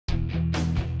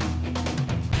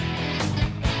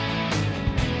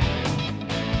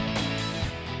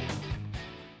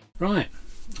Right,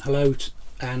 hello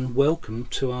and welcome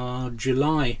to our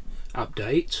July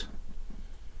update.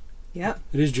 Yep.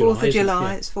 It is July. 4th of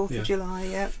July. Yeah. It's 4th of July.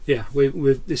 Yep. Yeah.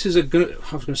 This is a good.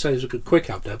 I was going to say it's a good quick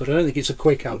update, but I don't think it's a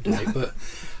quick update. But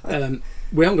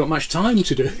we haven't got much time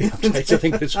to do the update. I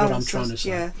think that's what I'm trying to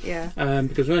say. Yeah.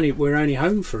 Because we're only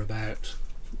home for about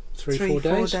three, 4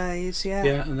 days. 4 days. Yeah.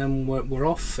 Yeah, and then we're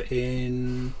off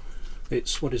in.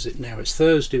 What is it now? It's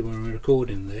Thursday when we're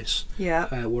recording this.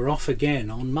 Yeah. We're off again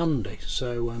on Monday.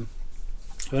 So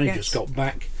we only just got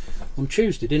back on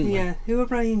Tuesday, didn't we? Yeah. Who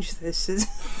arranged this?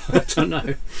 I don't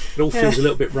know. It all feels a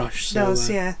little bit rushed. So, does,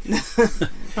 yeah. Right,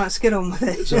 let's get on with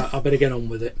it. So I better get on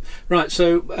with it. Right,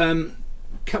 so a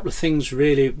couple of things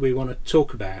really we want to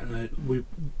talk about.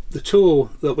 The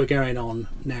tour that we're going on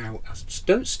now, I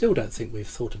still don't think we've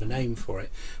thought of a name for it.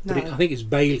 But No. I think it's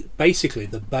basically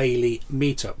the Bailey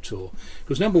Meetup Tour.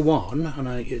 Because number one, and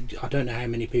I don't know how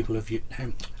many people how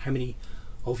many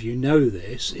of you know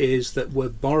this, is that we're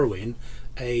borrowing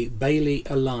a Bailey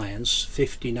Alliance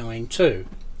 59.2.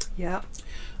 Yeah.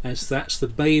 As that's the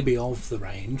baby of the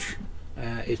range.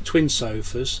 It's twin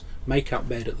sofas, make-up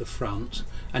bed at the front,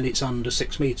 and it's under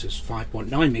 6 metres,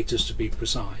 5.9 metres to be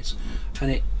precise.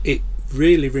 And it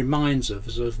really reminds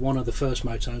us of one of the first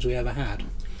motorhomes we ever had.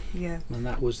 Yeah. And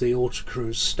that was the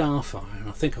Autocruise Starfire. And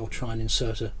I think I'll try and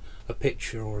insert a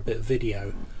picture or a bit of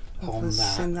video on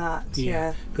that.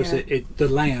 Yeah. Because the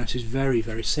layout is very,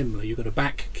 very similar. You've got a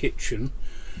back kitchen.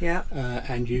 Yeah.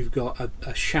 And you've got a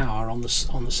shower on the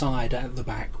side at the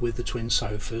back with the twin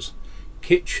sofas,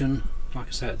 kitchen, like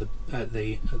I say, at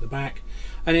the back,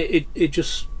 and it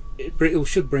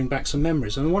should bring back some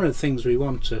memories. And one of the things we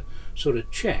want to sort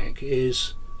of check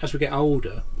is, as we get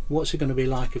older, what's it going to be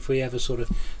like if we ever sort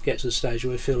of get to the stage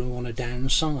where we feel we want to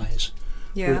downsize.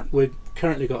 Yeah. We've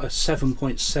currently got a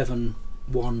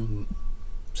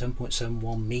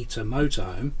 7.71 metre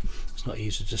motorhome. It's not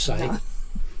easy to say. No.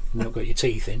 You've not got your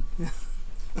teeth in.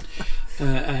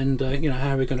 And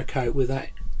how are we going to cope with that?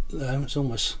 It's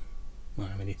almost, well,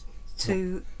 how many?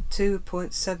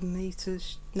 2.7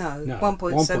 metres. No,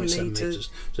 1.7 metres.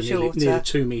 So shorter. nearly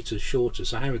 2 metres shorter.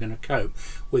 So how are we going to cope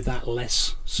with that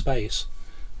less space?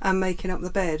 And making up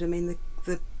the bed. I mean,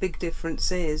 the big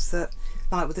difference is that,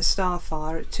 like with the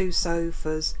Starfire, it's 2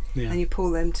 sofas, and you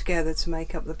pull them together to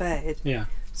make up the bed. Yeah.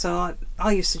 So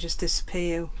I used to just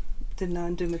disappear, didn't I,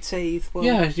 and do my teeth. Well,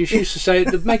 yeah, you used to say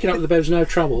that making up the bed was no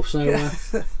trouble. So well,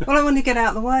 I wanted to get out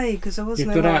of the way because I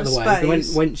wasn't got out of the space. way.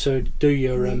 You went to do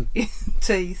your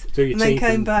teeth, and then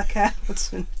came back out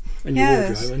and your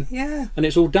wardrobe, and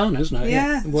it's all done, isn't it?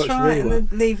 Yeah, it works that's right. really well. And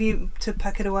then leave you to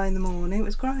pack it away in the morning. It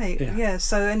was great. Yeah.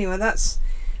 So anyway, that's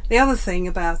the other thing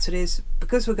about it is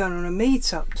because we're going on a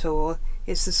meetup tour.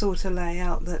 It's the sort of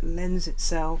layout that lends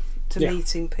itself to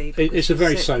meeting people. It's a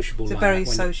very sociable layout. It's a very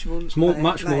sociable. It's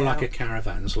much more like a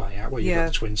caravan's layout where you've got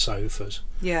the twin sofas.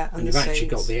 Yeah, and you've actually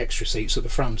got the extra seats at the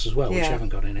front as well, which you haven't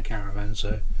got in a caravan.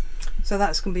 So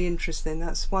that's going to be interesting.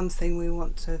 That's one thing we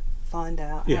want to find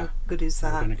out. How good is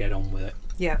that? We're going to get on with it.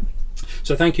 Yeah.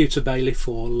 So thank you to Bailey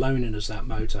for loaning us that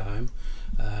motorhome,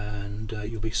 and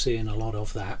you'll be seeing a lot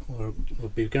of that. We'll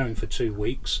be going for 2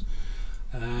 weeks,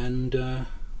 and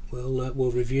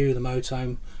we'll review the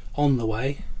motorhome on the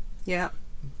way. Yeah.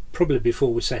 Probably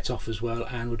before we set off as well,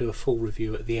 and we'll do a full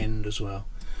review at the end as well.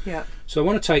 Yeah. So I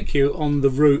want to take you on the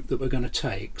route that we're going to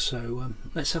take. So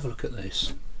let's have a look at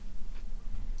this.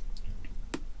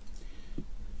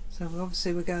 So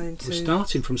obviously we're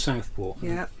starting from Southport.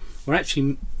 Yeah. We're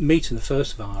actually meeting the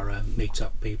first of our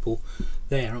meetup people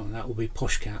there, and that will be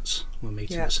Poshcats. We're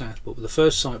meeting at Southport. But the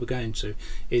first site we're going to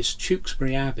is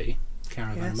Tewkesbury Abbey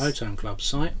Caravan and Motorhome Club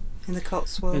site. In the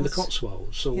Cotswolds. In the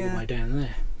Cotswolds, all the way down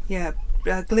there. Yeah.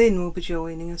 Glyn will be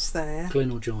joining us there.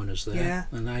 Glyn will join us there.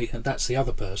 And that's the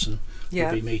other person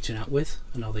we'll be meeting up with,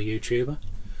 another YouTuber.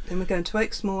 Then we're going to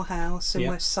Exmoor House in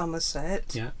West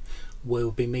Somerset. Yeah.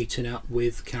 We'll be meeting up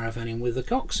with Caravanning with the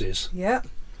Coxes. Yeah.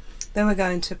 Then we're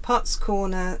going to Putt's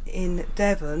Corner in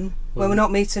Devon, where we're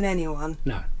not meeting anyone.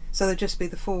 No. So there'll just be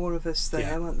the 4 of us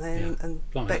there, won't there? Yeah. And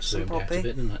Bex and Poppy. A bit,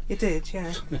 didn't it? You did,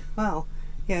 yeah. Well,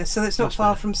 yeah, so it's not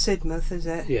far from Sidmouth, is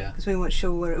it? Yeah. Because we weren't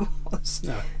sure where it was.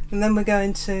 No. And then we're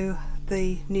going to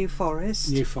the New Forest.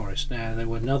 New Forest. Now, there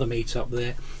was another meet-up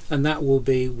there, and that will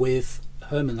be with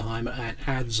Herman The Hymer and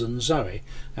Ads and Zoe.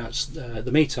 That's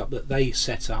the meet-up that they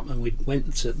set up, and we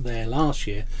went to there last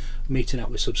year, meeting up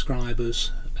with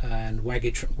subscribers and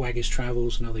Waggies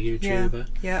Travels, another YouTuber.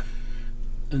 Yeah.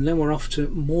 And then we're off to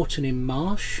Moreton in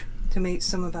Marsh to meet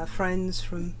some of our friends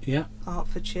from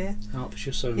Hertfordshire.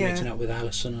 So we're meeting up with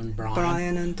Alison and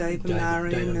Brian. And Dave and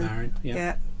Marion.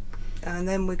 Yeah. And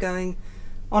then we're going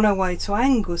on our way to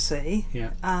Anglesey.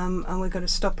 Yeah. And we're going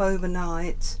to stop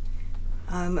overnight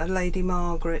at Lady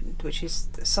Margaret, which is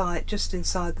a site just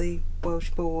inside the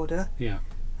Welsh border. Yeah.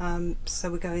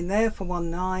 So we're going there for one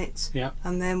night. Yeah.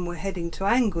 And then we're heading to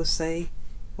Anglesey,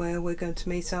 where we're going to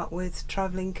meet up with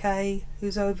Travelling Kay,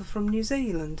 who's over from New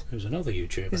Zealand. Who's another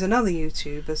YouTuber. Who's another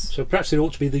YouTuber. So perhaps it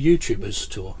ought to be the YouTubers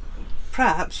tour.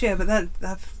 Perhaps, yeah, but they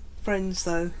have friends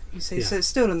though, you see, Yeah. so it's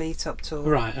still a meet-up tour.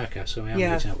 Right, okay, so we are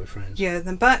meeting up with friends. Yeah,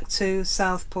 then back to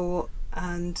Southport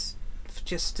and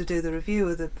just to do the review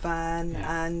of the van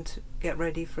and get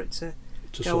ready for it to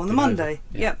go on the Monday.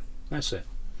 Yeah. Yep. That's it.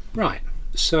 Right,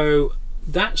 so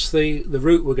that's the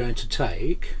route we're going to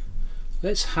take.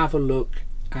 Let's have a look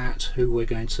at who we're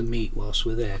going to meet whilst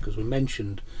we're there, because we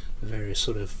mentioned the various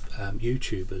sort of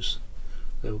YouTubers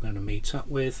that we're going to meet up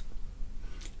with.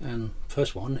 And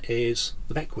first one is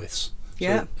the Beckwiths.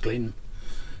 Yeah. So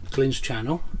Glyn's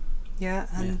channel. Yeah,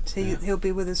 and he'll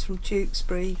be with us from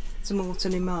Tewkesbury to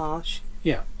Moreton in Marsh.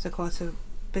 Yeah. So quite a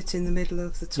bit in the middle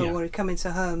of the tour. Yeah. He's coming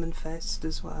to Herman Fest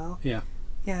as well. Yeah.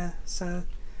 Yeah, so...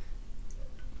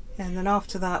 And then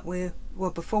after that,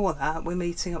 before that, we're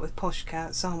meeting up with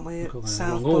Poshcats, aren't we, at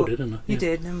Southport? Wrong order, didn't I? You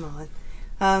did, never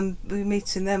mind. We're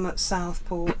meeting them at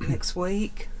Southport next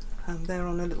week. They're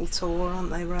on a little tour,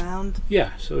 aren't they, round?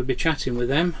 Yeah, so we'll be chatting with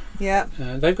them. Yeah.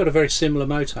 They've got a very similar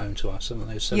motorhome to us, haven't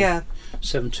they?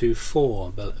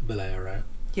 724 Bolero.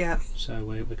 Yeah. So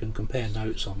we can compare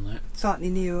notes on that. Slightly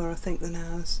newer, I think, than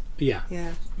ours. Yeah.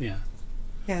 Yeah. Yeah.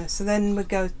 Yeah, so then we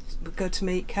go to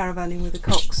meet Caravanning with the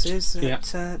Coxes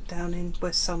at, down in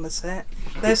West Somerset.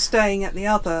 They're staying at the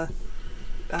other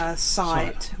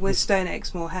site. We're staying at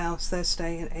Exmoor House. They're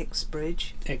staying at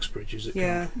Exbridge. Exbridge, is it?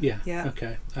 Yeah. Called? Yeah. Yeah.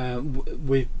 Okay.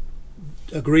 We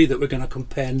agree that we're going to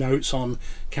compare notes on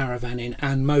caravanning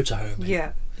and motorhoming.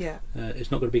 Yeah. Yeah. It's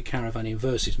not going to be caravanning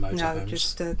versus motorhomes. No,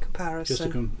 just a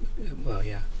comparison. Just well,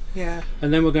 yeah. Yeah.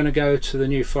 And then we're going to go to the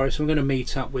New Forest. We're going to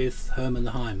meet up with Herman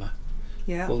the Hymer.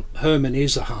 Yeah. Well, Herman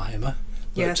is a Hymer,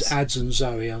 but yes. Ads and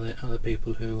Zoe are the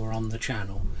people who are on the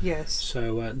channel. Yes.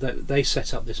 So they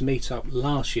set up this meetup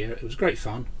last year. It was great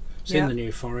fun. It's in the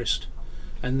New Forest.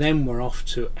 And then we're off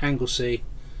to Anglesey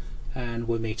and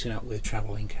we're meeting up with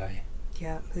Travelling Kay.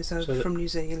 Yeah, who's over from New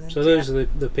Zealand. So those are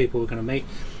the people we're going to meet.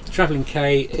 Travelling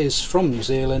Kay is from New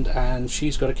Zealand and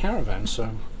she's got a caravan.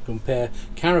 So compare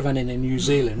caravanning in New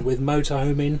Zealand with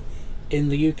motorhoming in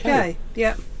the UK. Okay,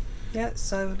 yeah. Yeah,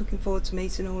 so looking forward to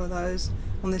meeting all of those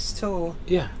on this tour.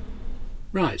 Yeah.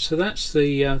 Right, so that's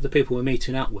the people we're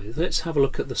meeting up with. Let's have a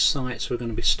look at the sites we're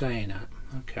going to be staying at.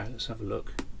 Okay, let's have a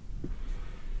look.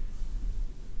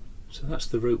 So that's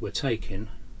the route we're taking.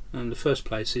 And the first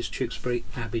place is Tewkesbury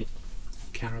Abbey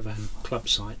Caravan Club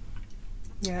site.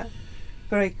 Yeah,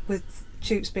 with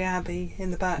Tewkesbury Abbey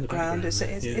in the background.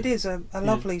 It is a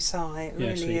lovely site, it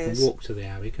really so you is. can walk to the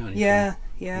Abbey, can't you? Yeah,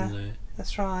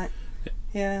 that's right.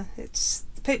 Yeah,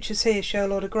 the pictures here show a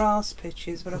lot of grass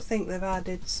pictures, but I think they've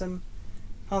added some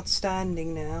hard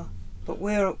standing now. But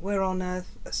we're on a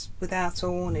without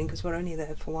awning because we're only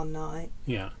there for one night.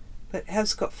 Yeah. But it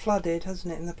has got flooded,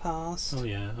 hasn't it, in the past? Oh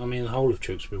yeah, I mean the whole of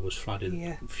Tewkesbury was flooded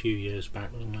a few years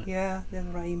back, wasn't it? Yeah, the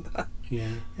rainbow.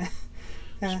 Yeah.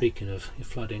 Speaking of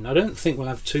flooding, I don't think we'll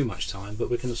have too much time, but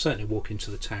we can certainly walk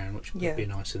into the town, which would be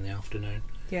nice in the afternoon.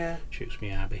 Yeah.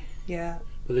 Tewkesbury Abbey. Yeah.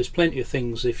 But there's plenty of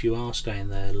things if you are staying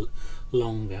there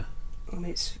longer. I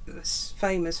mean, it's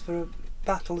famous for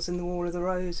battles in the War of the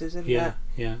Roses, isn't it?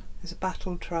 Yeah. There's a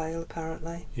battle trail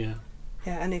apparently. Yeah.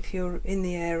 Yeah, and if you're in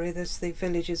the area, there's the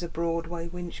villages of Broadway,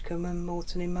 Winchcombe and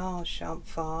Moreton in Marsh aren't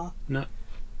far. No.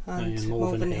 And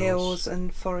Malvern Hills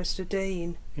and Forest of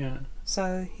Dean. Yeah.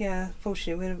 So yeah,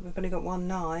 fortunately we've only got one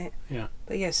night. Yeah.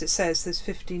 But yes, it says there's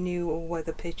 50 new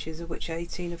all-weather pitches, of which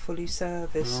 18 are fully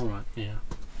serviced. All right. Yeah.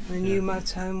 And a new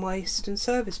motorhome waste and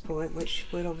service point, which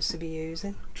we'll obviously be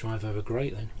using. Drive over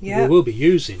grate then. Yeah. We will be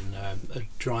using a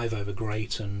drive over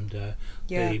grate and the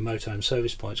motorhome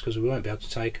service points because we won't be able to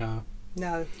take our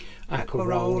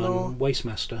Aquaroll and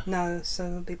Wastemaster. No, so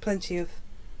there'll be plenty of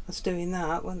us doing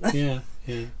that, won't there?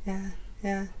 Yeah. Yeah.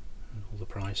 And all the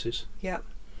prices. Yep.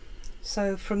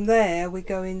 So from there we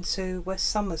go into West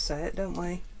Somerset, don't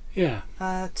we? Yeah.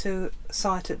 To a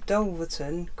site at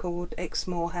Dulverton called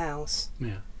Exmoor House.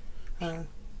 Yeah.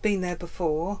 Been there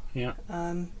before. Yeah.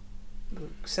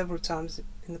 Several times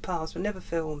in the past, but never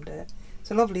filmed it.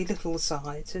 It's a lovely little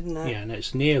site, isn't it? Yeah, and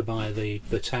it's nearby the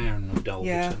town of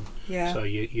Dulverton. Yeah. So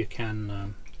you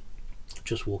can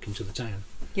just walk into the town.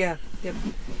 Yeah. Yep.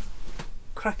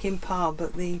 Cracking pub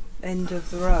at the end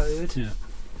of the road. Yeah.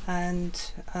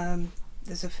 And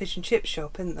there's a fish and chip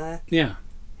shop, isn't there? Yeah.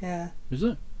 Yeah. Is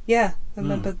it? Yeah, I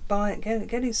remember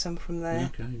getting some from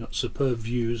there. Okay, you've got superb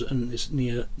views, and it's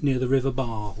near the River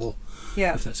Bar, or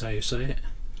if that's how you say it.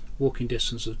 Walking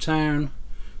distance of town.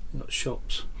 You've got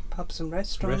shops, pubs and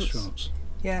restaurants.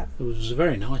 Yeah. There was a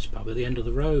very nice pub at the end of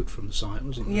the road from the site,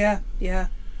 wasn't there? Yeah, yeah.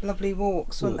 Lovely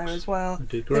walks, weren't there, as well?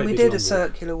 We did a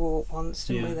circular walk once,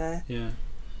 didn't we, there? Yeah.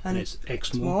 And it's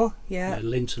Exmoor,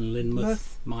 Linton,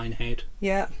 Lynmouth, Minehead.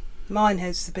 Yeah.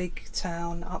 Minehead's the big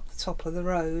town up the top of the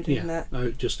road, isn't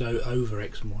it? Just over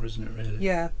Exmoor, isn't it, really?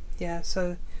 Yeah, yeah.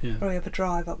 So probably have a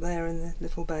drive up there in the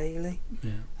Little Bailey.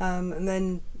 Yeah. And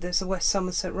then there's the West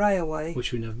Somerset Railway,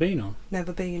 which we've never been on.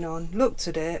 Never been on. Looked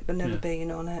at it, but never been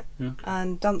on it. Okay.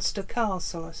 And Dunster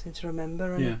Castle, I seem to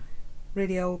remember, and a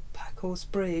really old Packhorse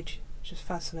Bridge, which is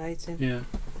fascinating. Yeah.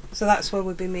 So that's where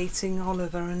we'll be meeting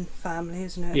Oliver and family,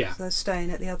 isn't it? Yeah. So they're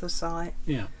staying at the other site.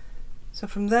 Yeah. So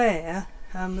from there,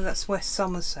 that's West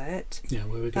Somerset. Yeah,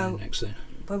 where are we going next then?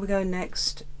 Where we're going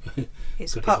next,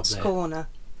 it's Putt's Corner,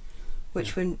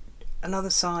 which we're another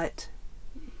site.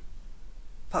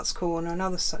 Putt's Corner,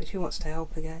 another site. Who wants to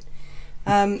help again?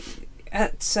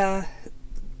 At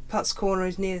Putt's Corner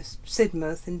is near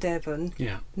Sidmouth in Devon.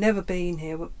 Yeah. Never been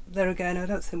here, but there again, I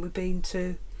don't think we've been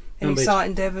to any site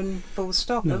in Devon full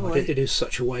stop, have we? It is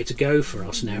such a way to go for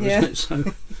us now, isn't it?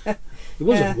 So it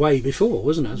was a way before,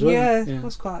 wasn't it, as well? Yeah, it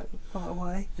was quite a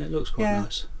way. It looks quite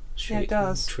nice. It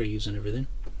does. Trees and everything.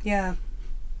 Yeah.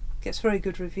 Gets very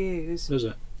good reviews. Does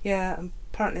it? Yeah, and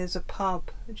apparently there's a pub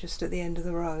just at the end of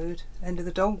the road, end of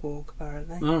the dog walk,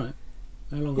 apparently. All right.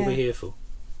 How long are we here for?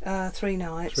 3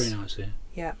 nights. 3 nights here.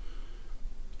 Yeah.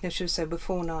 I should have said we're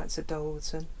 4 nights at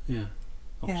Dalton. Yeah.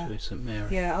 Ottery, St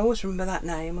Mary. Yeah, I always remember that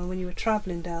name when you were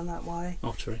travelling down that way.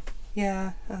 Ottery.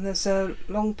 Yeah, and there's a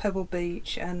Long Pebble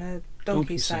Beach and a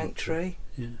donkey sanctuary.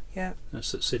 Yeah. Yeah.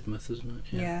 That's at Sidmouth, isn't it?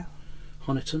 Yeah.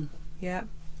 Honiton. Yeah.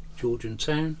 Georgian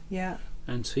Town. Yeah.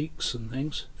 Antiques and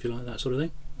things, if you like that sort of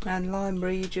thing. And Lyme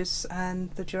Regis and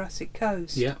the Jurassic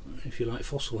Coast. Yeah, if you like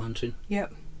fossil hunting.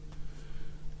 Yep.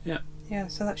 Yeah. Yeah,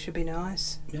 so that should be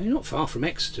nice. Yeah, you're not far from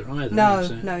Exeter either.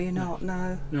 No, you're not.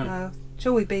 No.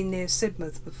 Sure, we've been near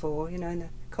Sidmouth before, in a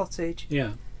cottage.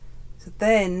 Yeah. So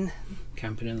then...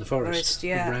 Camping in the forest.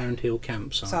 Yeah. The Round Hill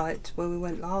campsite. Where we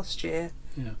went last year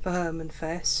for Herman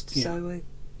Fest. Yeah. So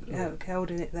we're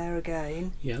holding it there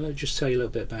again. Yeah, let me just tell you a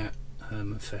little bit about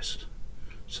Herman Fest.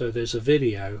 So there's a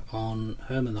video on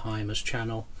Herman The Hymer's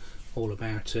channel all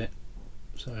about it.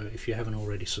 So if you haven't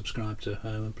already subscribed to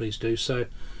Herman, please do so.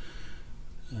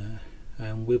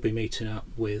 And we'll be meeting up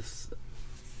with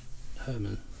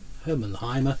Herman The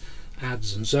Hymer,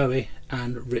 Ads and Zoe,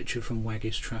 and Richard from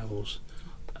Waggies Travels.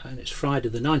 And it's Friday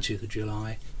the 19th of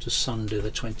July to Sunday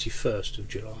the 21st of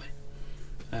July.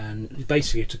 And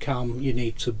basically to come you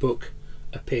need to book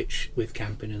a pitch with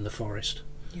Camping in the Forest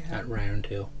at Round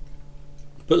Hill.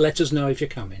 But let us know if you're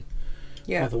coming.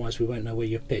 Yeah. Otherwise we won't know where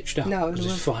you're pitched up. No, because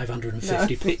there's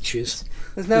 550 pitches.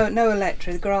 There's no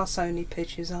electric, grass only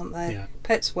pitches, aren't there? Yeah.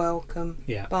 Pets welcome.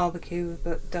 Yeah. Barbecue,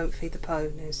 but don't feed the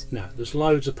ponies. No, there's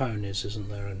loads of ponies, isn't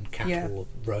there, and cattle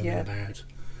roaming about.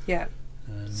 Yeah.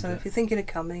 And, so if you're thinking of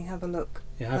coming, have a look.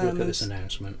 Yeah, have a look at this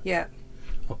announcement. Yeah.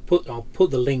 I'll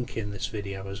put the link in this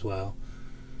video as well,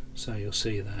 so you'll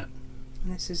see that.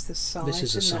 And this is the site. This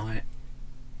is the site.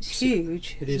 It's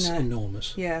huge. It is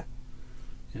enormous. Yeah.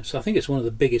 Yeah. So I think it's one of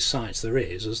the biggest sites there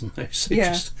is, isn't there? It's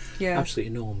just absolutely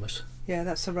enormous. Yeah,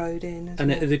 that's the road in.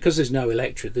 And because there's no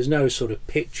electric, there's no sort of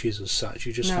pitches as such.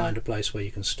 You just find a place where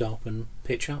you can stop and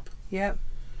pitch up. Yeah.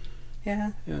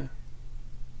 Yeah. Yeah.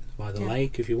 By the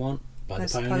lake if you want. By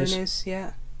there's the ponies.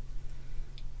 Yeah.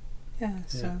 Yeah.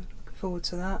 So looking forward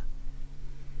to that.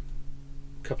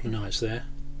 A couple of nights there,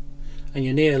 and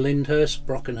you're near Lyndhurst,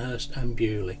 Brockenhurst, and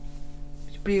Bewley.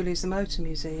 Bewley's the motor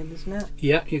museum, isn't it?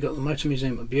 Yeah, you've got the motor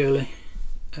museum at Bewley.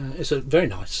 It's a very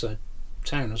nice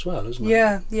town as well, isn't it?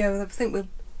 Yeah, yeah. I think we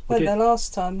went there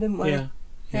last time, didn't we?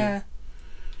 Yeah.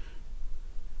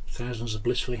 Thousands of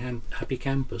blissfully happy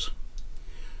campers.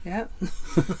 Yeah.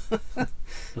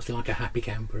 Nothing like a happy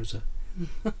camper, is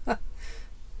it?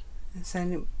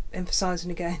 And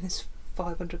emphasising again, there's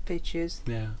 500 pitches.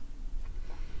 Yeah.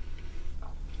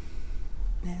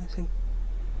 Yeah, I think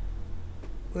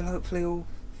we'll hopefully all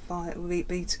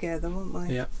be together, won't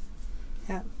we? Yeah.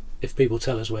 Yeah. If people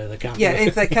tell us where they're coming. Yeah,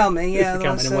 if they're coming, yeah. If they're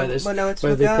coming and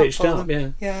where they're pitched up,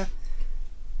 yeah.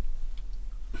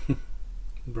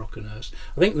 Brockenhurst.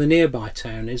 I think the nearby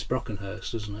town is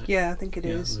Brockenhurst, isn't it? Yeah, I think it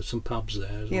is. There's some pubs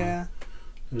there as well. Yeah.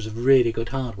 There was a really good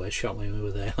hardware shop when we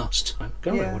were there last time. I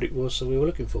can't remember what it was that we were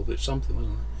looking for, but it's something,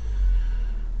 wasn't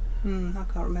it? I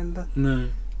can't remember. No.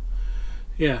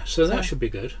 Yeah, so that should be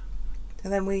good.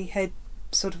 And then we head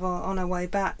sort of on our way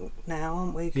back now,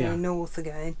 aren't we? Going north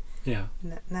again. Yeah.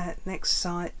 Next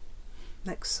site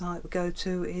we go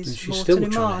to is She's Moreton still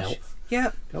in trying Marsh. to help.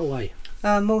 Yep. Go away.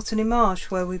 Moreton in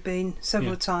Marsh, where we've been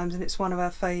several Yeah. times, and it's one of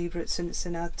our favourites, and it's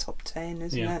in our top 10,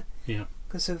 isn't it? Yeah.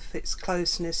 Because of its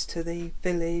closeness to the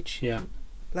village. Yeah.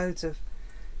 Loads of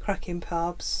cracking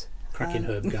pubs. Cracking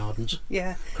herb gardens.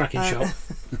 Yeah. Cracking shop.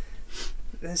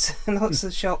 There's lots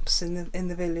of shops in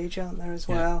the village, aren't there, as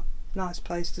well? Nice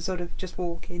place to sort of just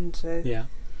walk into. Yeah.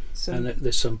 And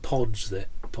there's some pods,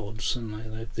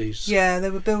 and these. Yeah, they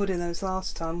were building those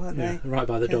last time, weren't they? Right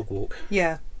by the dog walk.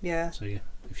 Yeah. So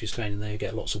if you're staying in there, you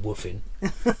get lots of woofing.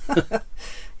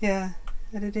 Yeah,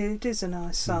 and it is a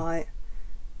nice site.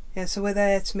 Yeah, so we're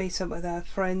there to meet up with our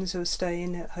friends who are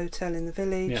staying at a hotel in the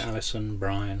village. Yeah, Alison,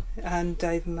 Brian. And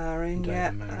Dave and Marion,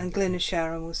 and Glyn and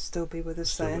Sharon will still be with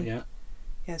us then. Yeah.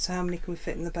 Yeah, so how many can we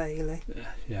fit in the Bailey?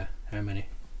 Yeah, how many?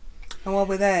 And while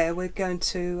we're there, we're going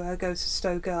to go to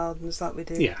Stowe Gardens like we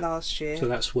did last year. So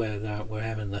that's where we're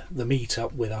having the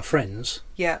meet-up with our friends.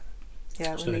 Yeah,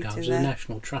 Stowe Gardens is a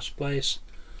National Trust place.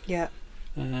 Yeah.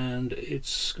 And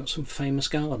it's got some famous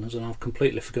gardens, and I've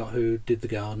completely forgot who did the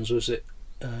gardens. Was it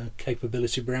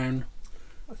Capability Brown?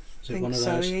 I think one of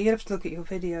so. Those? Yeah, you have to look at your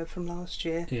video from last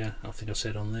year. Yeah, I think I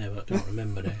said on there, but I can't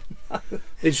remember now.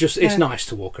 It's nice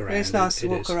to walk around. It's nice to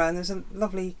walk around. There's a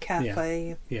lovely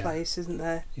cafe place, isn't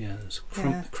there? Yeah, there's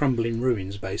crumbling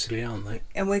ruins basically, aren't they?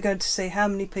 And we're going to see how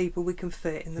many people we can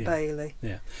fit in the Bailey.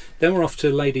 Yeah. Then we're off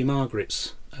to Lady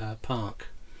Margaret's Park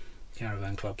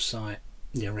Caravan Club site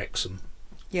near Wrexham.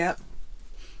 Yep.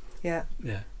 Yeah.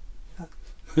 Yeah.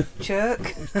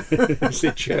 Chirk. Is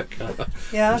it Chirk?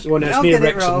 Yeah. I'll get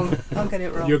it wrong.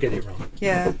 You'll get it wrong.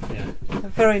 Yeah. A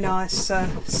very nice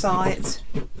site.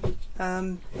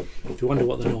 If you wonder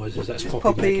what the noise is, that's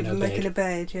Poppy making a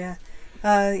bed.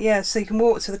 Yeah. So you can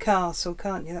walk to the castle,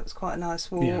 can't you? That was quite a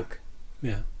nice walk.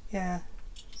 Yeah.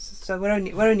 So we're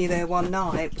only there one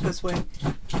night because we're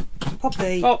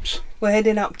we're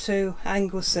heading up to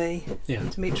Anglesey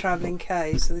to meet Travelling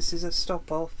K. So this is a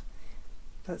stop off.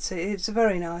 But it's a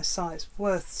very nice site. It's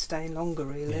worth staying longer,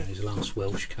 really. Yeah, his last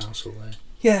Welsh castle there.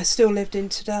 Yeah, still lived in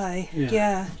today.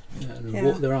 Yeah.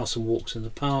 There are some walks in the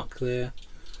park there,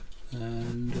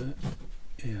 and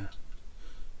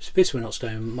it's a pity we're not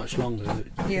staying much longer.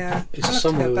 Yeah, it's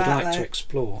somewhere we'd like to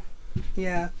explore.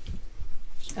 Yeah,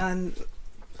 and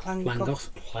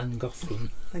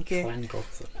Llangollen. Thank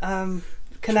you.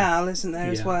 Canal, isn't there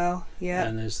as well? Yeah.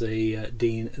 And there's the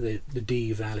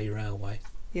Dee Valley Railway.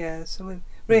 Yeah, so we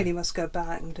really must go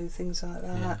back and do things like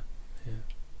that.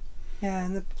 Yeah,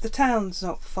 and the town's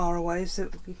not far away, so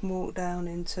we can walk down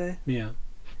into. Yeah,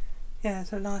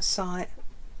 it's a nice site.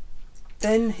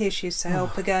 Then here she is to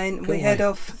help again. We head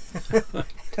off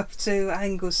to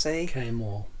Anglesey.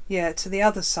 More. Yeah, to the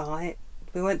other site.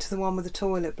 We went to the one with the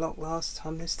toilet block last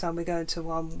time. This time we're going to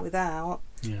one without.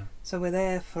 Yeah. So we're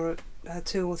there for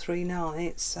 2 or 3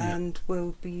 nights, and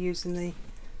we'll be using the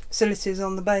facilities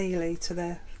on the Bailey to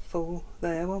their full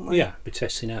there, won't we? Yeah, be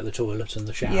testing out the toilet and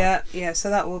the shower. Yeah, so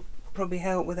that will probably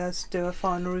help with us do a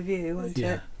final review, won't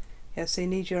it? Yeah, so you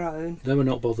need your own. They were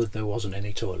not bothered there wasn't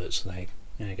any toilets. There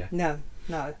you go. No,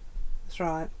 that's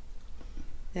right.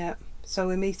 Yeah, so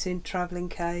we're meeting Travelling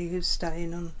K, who's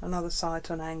staying on another site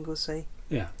on Anglesey.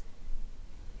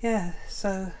 Yeah,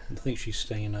 so I think she's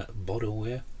staying at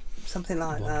Bodderware. Something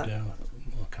like that. I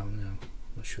can't know. I'm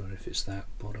not sure if it's that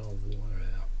Bodderware.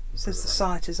 Says the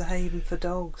site is a haven for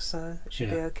dogs, so it should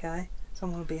be okay.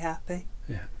 Someone will be happy.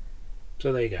 Yeah.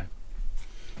 So there you go.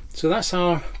 So that's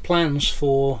our plans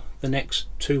for the next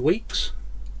 2 weeks.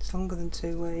 It's longer than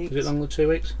 2 weeks. Is it longer than 2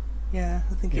 weeks? Yeah,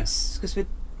 I think it's because we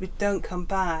don't come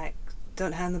back,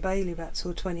 don't hand the Bailey back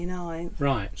till the 29th.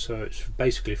 Right, so it's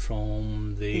basically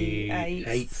from the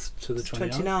 8th to the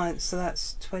 29th. So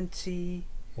that's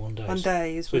 21 days.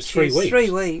 days. So it's 3 weeks. 3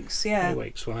 weeks, yeah. 3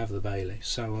 weeks we'll have the Bailey.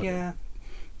 So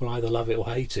we'll either love it or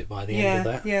hate it by the end of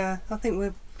that. Yeah, I think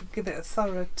we'll give it a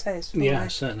thorough test. Yeah,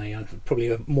 certainly.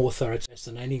 Probably a more thorough test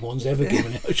than anyone's ever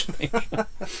given it, I think.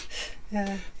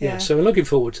 Yeah, so we're looking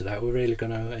forward to that. We're really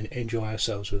going to enjoy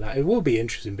ourselves with that. It will be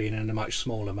interesting being in a much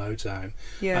smaller motorhome.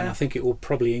 Yeah. And I think it will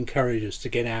probably encourage us to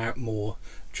get out more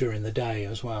during the day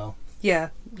as well. Yeah,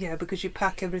 because you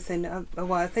pack everything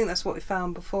away. I think that's what we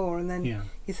found before, and then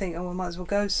you think, oh, we might as well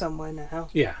go somewhere now.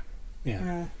 Yeah.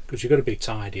 Because you've got to be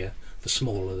tidier the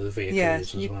smaller the vehicle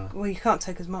is as well. Well, you can't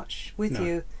take as much with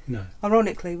you. No.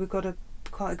 Ironically, we've got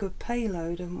quite quite a good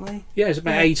payload, haven't we? Yeah, it's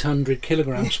about 800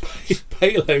 kilograms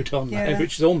payload on there,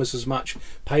 which is almost as much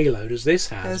payload as this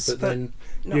has. Yes, but then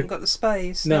not got the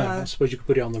space. No, I suppose you could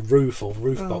put it on the roof or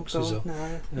roof boxes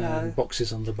God, or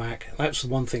boxes on the back. That's the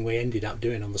one thing we ended up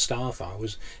doing on the Starfire,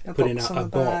 was putting a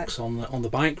box on the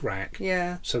bike rack,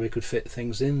 so we could fit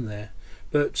things in there.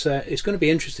 But it's going to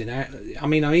be interesting. I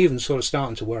mean, I'm even sort of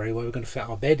starting to worry where we're going to fit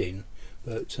our bed in.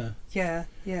 But that's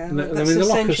the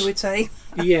essential we take.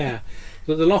 Yeah,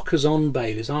 but the lockers on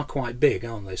Baileys are quite big,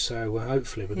 aren't they? So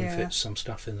hopefully we can fit some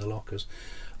stuff in the lockers.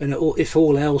 And if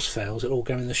all else fails, it'll all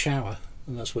go in the shower,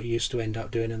 and that's what you used to end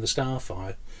up doing in the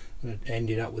Starfire. It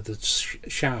ended up with the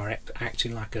shower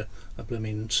acting like a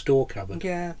blooming store cupboard.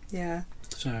 Yeah, yeah.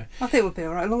 So I think we'll be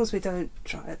all right, as long as we don't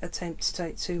attempt to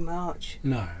take too much.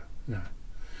 No.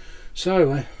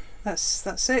 So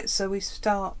that's it. So we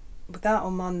start with that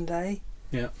on Monday.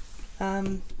 Yeah.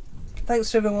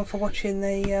 Thanks to everyone for watching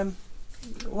the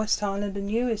West Highland and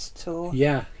Newest tour.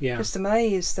 Yeah. Just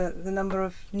amazed at the number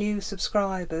of new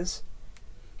subscribers.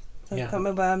 I can't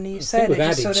remember how many you said. We've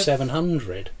added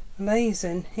 700.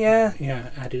 Amazing, yeah.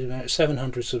 Yeah, added about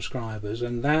 700 subscribers,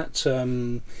 and that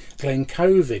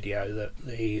Glencoe video that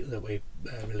we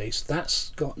released, that's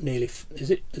got nearly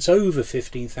it's over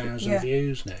 15,000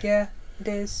 views now. Yeah, it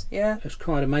is. Yeah, it's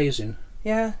quite amazing.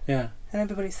 Yeah. And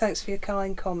everybody, thanks for your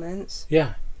kind comments.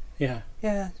 Yeah,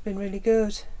 it's been really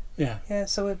good. Yeah,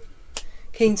 so we're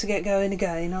keen to get going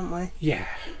again, aren't we?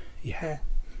 Yeah.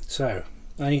 So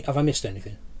have I missed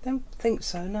anything? Don't think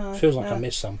so. No, feels like I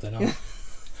missed something.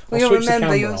 Well, you'll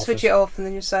remember, you'll switch it off and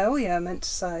then you'll say, oh yeah, I meant to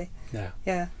say.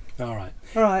 Yeah. Alright.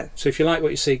 So if you like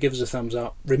what you see, give us a thumbs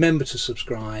up. Remember to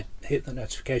subscribe, hit the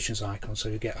notifications icon so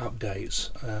you get updates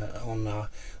on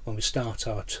when we start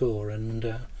our tour. And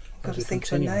I've got to think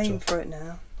of a name for it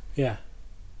now. Yeah.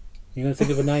 You're going to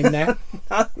think of a name now?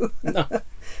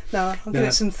 No, I'll give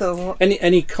it some thought.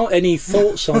 Any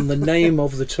thoughts on the name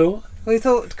of the tour? We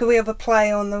thought, could we have a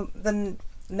play on the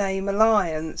name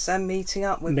Alliance and meeting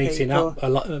up with people?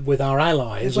 With our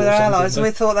allies. With our allies, and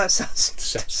we thought that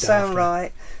sound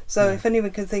right. So if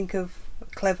anyone can think of a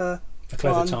clever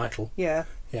title, yeah,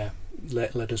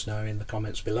 let us know in the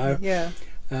comments below. Yeah,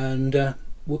 and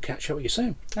we'll catch up with you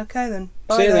soon. Okay then.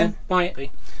 Bye. See you then. Bye.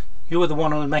 You were the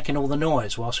one who was making all the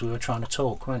noise whilst we were trying to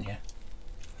talk, weren't you?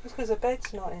 It's because the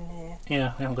bed's not in here.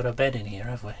 Yeah, we haven't got a bed in here,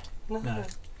 have we? No.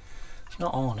 It's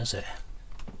not on, is it?